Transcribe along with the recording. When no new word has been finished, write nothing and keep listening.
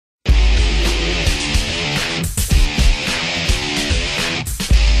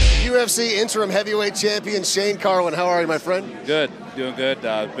UFC interim heavyweight champion Shane Carwin. How are you, my friend? Good, doing good.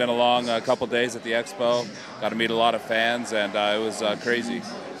 Been a long couple days at the expo. Got to meet a lot of fans, and it was crazy.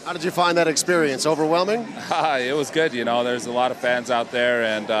 How did you find that experience? Overwhelming? It was good. You know, there's a lot of fans out there,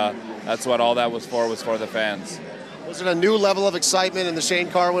 and that's what all that was for the fans. Was it a new level of excitement in the Shane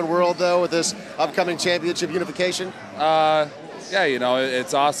Carwin world, though, with this upcoming championship unification? Yeah, you know,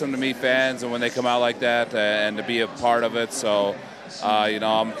 it's awesome to meet fans and when they come out like that and to be a part of it. So, you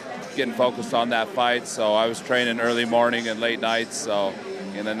know, I'm getting focused on that fight. So I was training early morning and late nights. So,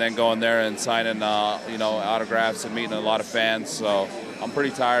 and then going there and signing, you know, autographs and meeting a lot of fans. So I'm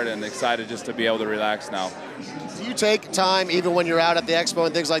pretty tired and excited just to be able to relax now. Do you take time, even when you're out at the expo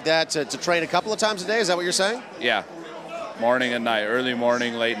and things like that, to train a couple of times a day? Is that what you're saying? Yeah, morning and night, early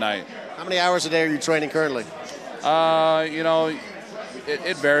morning, late night. How many hours a day are you training currently? You know,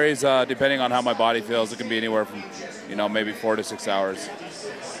 it varies depending on how my body feels. It can be anywhere from, you know, maybe 4 to 6 hours.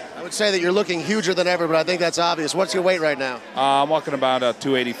 I would say that you're looking huger than ever, but I think that's obvious. What's your weight right now? I'm walking about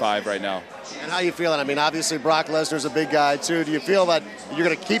 285 right now. And how are you feeling? I mean, obviously Brock Lesnar's a big guy too. Do you feel that you're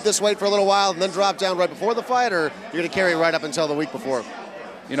going to keep this weight for a little while and then drop down right before the fight, or you're going to carry it right up until the week before?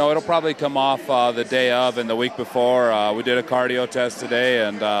 You know, it'll probably come off the day of and the week before. We did a cardio test today,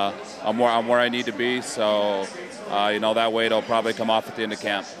 and I'm where I need to be. So, you know, that weight will probably come off at the end of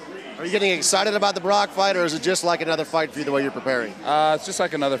camp. Are you getting excited about the Brock fight, or is it just like another fight for you the way you're preparing? It's just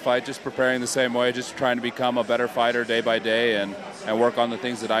like another fight, just preparing the same way, just trying to become a better fighter day by day and work on the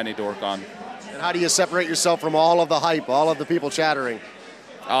things that I need to work on. And how do you separate yourself from all of the hype, all of the people chattering?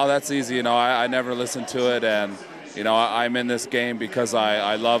 Oh, that's easy. You know, I never listen to it, and you know, I'm in this game because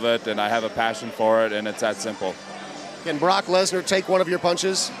I love it and I have a passion for it, and it's that simple. Can Brock Lesnar take one of your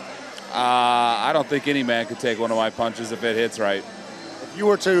punches? I don't think any man could take one of my punches if it hits right. If you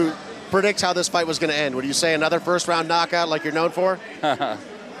were to predict how this fight was going to end, would you say another first-round knockout like you're known for?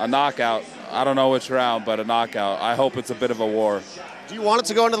 A knockout. I don't know which round, but a knockout. I hope it's a bit of a war. Do you want it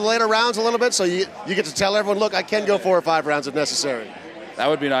to go into the later rounds a little bit so you get to tell everyone, look, I can go 4 or 5 rounds if necessary? That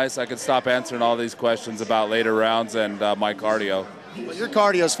would be nice. I could stop answering all these questions about later rounds and my cardio. Well, your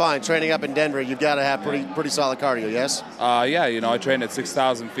cardio's fine. Training up in Denver, you've got to have pretty solid cardio, yes? Yeah, you know, I train at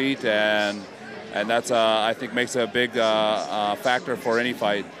 6,000 feet, and that's, I think, makes a big factor for any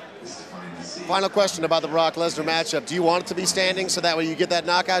fight. Final question about the Brock Lesnar matchup. Do you want it to be standing so that way you get that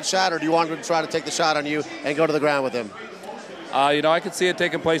knockout shot, or do you want him to try to take the shot on you and go to the ground with him? You know, I could see it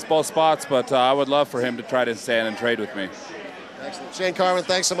taking place both spots, but I would love for him to try to stand and trade with me. Excellent. Shane Carwin,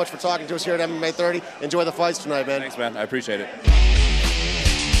 thanks so much for talking to us here at MMA 30. Enjoy the fights tonight, man. Thanks, man. I appreciate it.